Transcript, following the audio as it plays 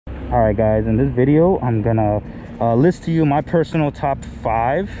All right guys, in this video I'm gonna list to you my personal top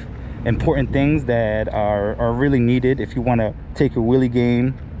 5 important things that are really needed if you want to take your wheelie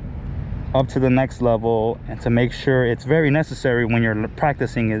game up to the next level, and to make sure it's very necessary when you're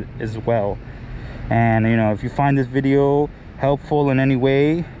practicing it as well. And you know, if you find this video helpful in any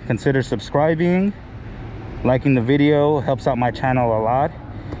way, consider subscribing. Liking the video helps out my channel a lot.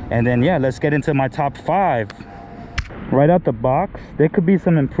 And then yeah, let's get into my top 5. Right out the box, there could be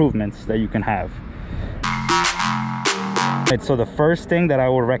some improvements that you can have. Right, so the first thing that I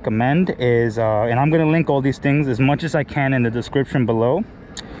would recommend is, and I'm going to link all these things as much as I can in the description below.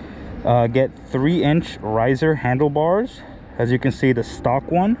 Get 3-inch riser handlebars. As you can see, the stock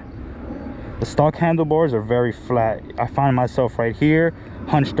one. The stock handlebars are very flat. I find myself right here,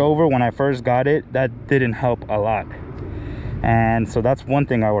 hunched over when I first got it. That didn't help a lot. And so that's one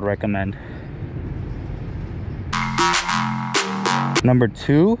thing I would recommend. Number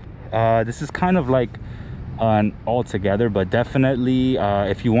 2, this is kind of like an altogether, but definitely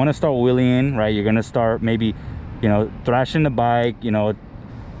if you want to start wheeling, right, you're gonna start maybe, you know, thrashing the bike. You know,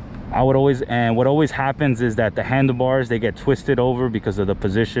 I would always, and what always happens is that the handlebars, they get twisted over because of the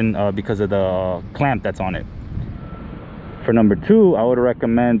position, because of the clamp that's on it. For number 2, I would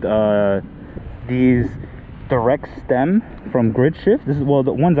recommend these direct stem from Gritshift. This is, well,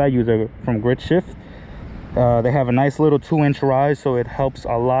 the ones I use are from Gritshift. They have a nice little 2-inch rise, so it helps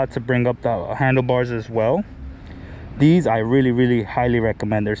a lot to bring up the handlebars as well. These I really highly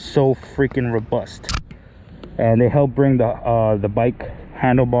recommend. They're so freaking robust, and they help bring the bike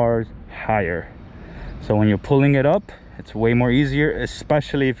handlebars higher. So when you're pulling it up, it's way more easier,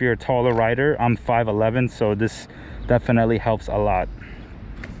 especially if you're a taller rider. I'm 5'11", so this definitely helps a lot.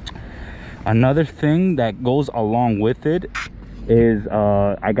 Another thing that goes along with it is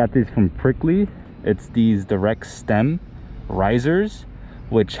I got these from Prickly. It's these direct stem risers,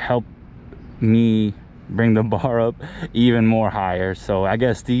 which help me bring the bar up even more higher. So I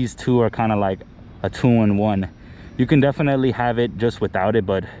guess these two are kind of like a 2-in-1. You can definitely have it just without it,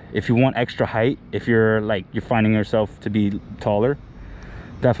 but if you want extra height, if you're finding yourself to be taller,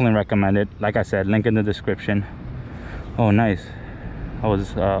 definitely recommend it. Like I said, link in the description. Oh nice. I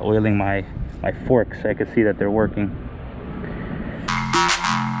was oiling my forks so I could see that they're working.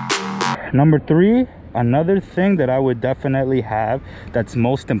 Number 3, another thing that I would definitely have that's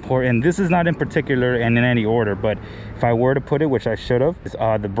most important, this is not in particular and in any order, but if I were to put it, which I should have, is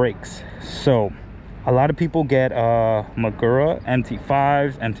the brakes. So a lot of people get Magura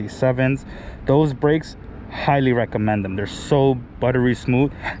MT5s, MT7s. Those brakes, highly recommend them. They're so buttery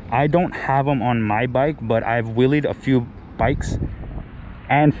smooth. I don't have them on my bike, but I've wheelied a few bikes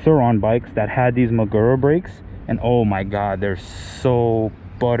and Surron bikes that had these Magura brakes, and oh my god, they're so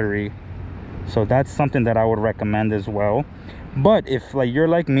buttery. So that's something that I would recommend as well. But if you're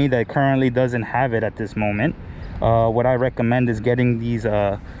like me that currently doesn't have it at this moment, what I recommend is getting these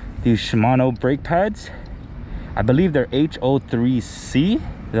Shimano brake pads. I believe they're HO3C,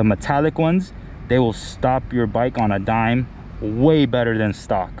 the metallic ones. They will stop your bike on a dime. Way better than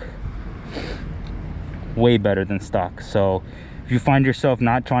stock. Way better than stock. So if you find yourself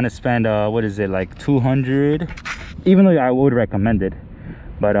not trying to spend what is it, like 200, even though I would recommend it,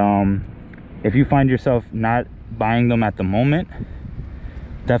 but if you find yourself not buying them at the moment,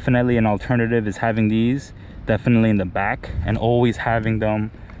 definitely an alternative is having these definitely in the back, and always having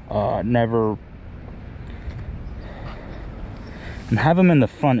them never, and have them in the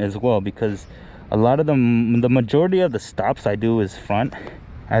front as well, because a lot of them, the majority of the stops I do is front.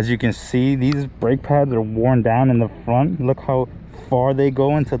 As you can see, these brake pads are worn down in the front. Look how far they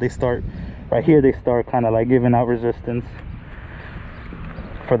go until they start, right here they start kind of like giving out resistance.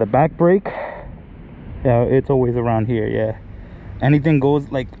 For the back brake, yeah, it's always around here. Yeah, anything goes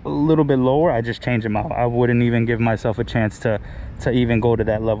like a little bit lower, I just change them out. I wouldn't even give myself a chance to even go to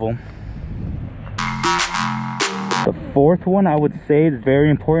that level. The 4th one I would say is very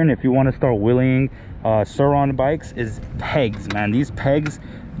important if you want to start wheeling Surron bikes, is pegs. Man, these pegs,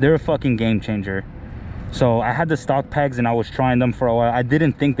 they're a fucking game changer. So I had the stock pegs and I was trying them for a while. I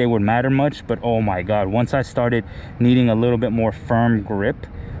didn't think they would matter much, but oh my god, once I started needing a little bit more firm grip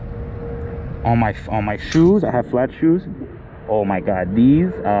on my shoes, I have flat shoes. Oh my god,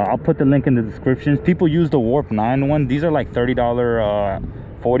 these I'll put the link in the description. People use the Warp 9 one. These are like $30,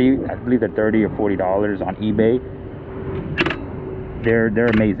 40, I believe they're $30 or $40 on eBay. They're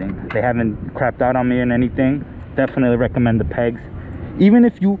amazing. They haven't crapped out on me in anything. Definitely recommend the pegs. Even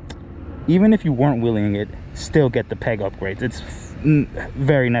if you weren't wheeling it, still get the peg upgrades. It's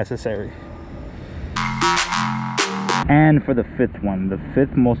very necessary. And for the 5th one, the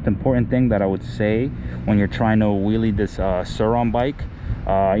 5th most important thing that I would say when you're trying to wheelie this Surron bike,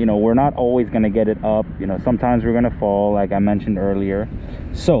 You know, we're not always going to get it up. You know, sometimes we're going to fall, like I mentioned earlier.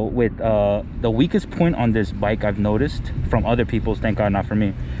 So with the weakest point on this bike, I've noticed from other people's, thank God not for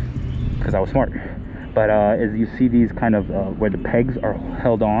me, because I was smart, but is you see these kind of where the pegs are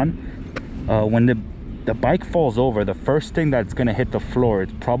held on. When the bike falls over, the first thing that's going to hit the floor is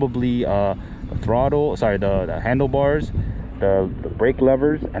probably the throttle, sorry, the handlebars, the brake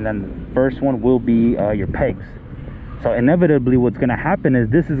levers, and then the first one will be your pegs. So inevitably what's going to happen is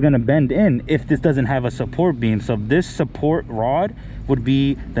this is going to bend in if this doesn't have a support beam. So this support rod would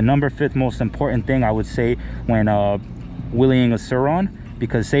be the number 5th most important thing, I would say, when wheeling a Surron,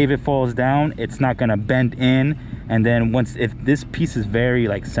 because say if it falls down, it's not going to bend in. And then once, if this piece is very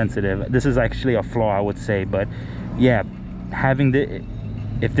like sensitive, this is actually a flaw, I would say. But yeah, having the,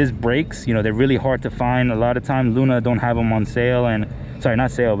 if this breaks, you know, they're really hard to find. A lot of time Luna don't have them on sale, and sorry,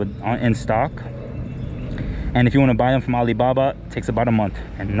 not sale, but in stock. And if you want to buy them from Alibaba, it takes about a month,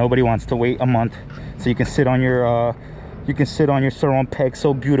 and nobody wants to wait a month. So you can sit on your Surron peg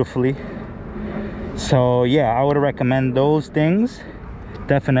so beautifully. So yeah, I would recommend those things,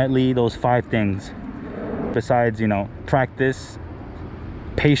 definitely those 5 things. Besides, you know, practice,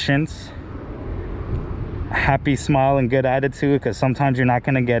 patience, happy smile, and good attitude, because sometimes you're not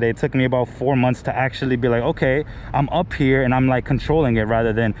going to get it. It took me about 4 months to actually be like, okay, I'm up here and I'm like controlling it,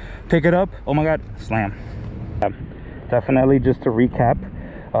 rather than pick it up, oh my god, slam. Definitely, just to recap,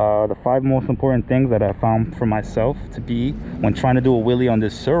 the 5 most important things that I found for myself to be when trying to do a wheelie on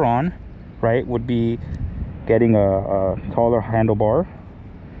this Surron, right, would be getting a taller handlebar,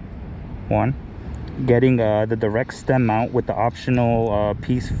 1, getting the direct stem mount with the optional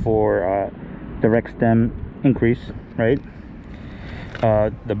piece for direct stem increase, right,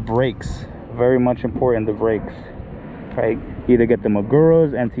 the brakes, very much important, the brakes, right, either get the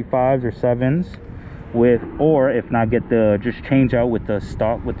Maguras, NT5s or 7s, with, or if not, get the, just change out with the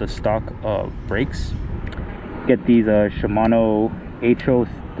stock brakes. Get these Shimano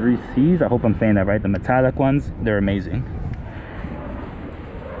HO3Cs, I hope I'm saying that right, the metallic ones, they're amazing.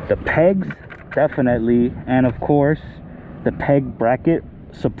 The pegs, definitely, and of course the peg bracket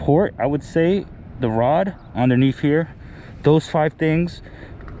support, I would say, the rod underneath here. Those 5 things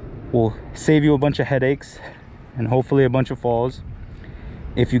will save you a bunch of headaches and hopefully a bunch of falls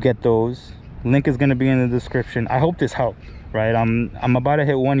if you get those. Link is going to be in the description. I hope this helped, right? I'm about to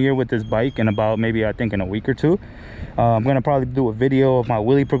hit 1 year with this bike in about, maybe I think in a week or 2. I'm going to probably do a video of my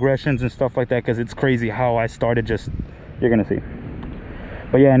wheelie progressions and stuff like that, because it's crazy how I started. Just, you're going to see.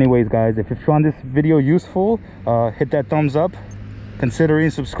 But yeah, anyways guys, if you found this video useful, hit that thumbs up,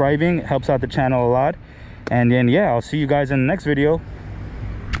 considering subscribing, it helps out the channel a lot. And then yeah, I'll see you guys in the next video.